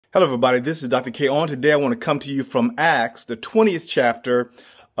Hello, everybody. This is Dr. K. On today, I want to come to you from Acts, the 20th chapter,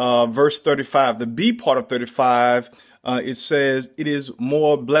 verse 35. The B part of 35, it says, "It is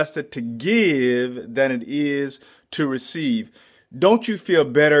more blessed to give than it is to receive." Don't you feel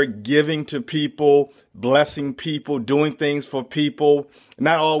better giving to people, blessing people, doing things for people,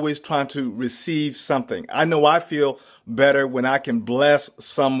 not always trying to receive something? I know I feel better when I can bless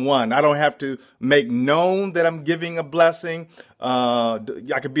someone. I don't have to make known that I'm giving a blessing.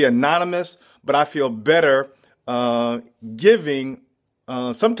 I could be anonymous, but I feel better giving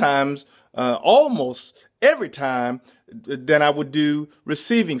sometimes, almost every time, than I would do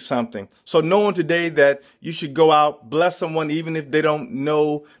receiving something. So knowing today that you should go out, bless someone, even if they don't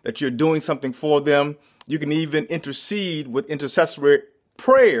know that you're doing something for them. You can even intercede with intercessory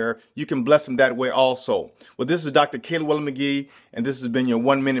prayer. You can bless them that way also. Well, this is Dr. Caleb William McGee, and this has been your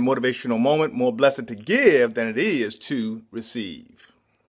 1-minute motivational moment. More blessed to give than it is to receive.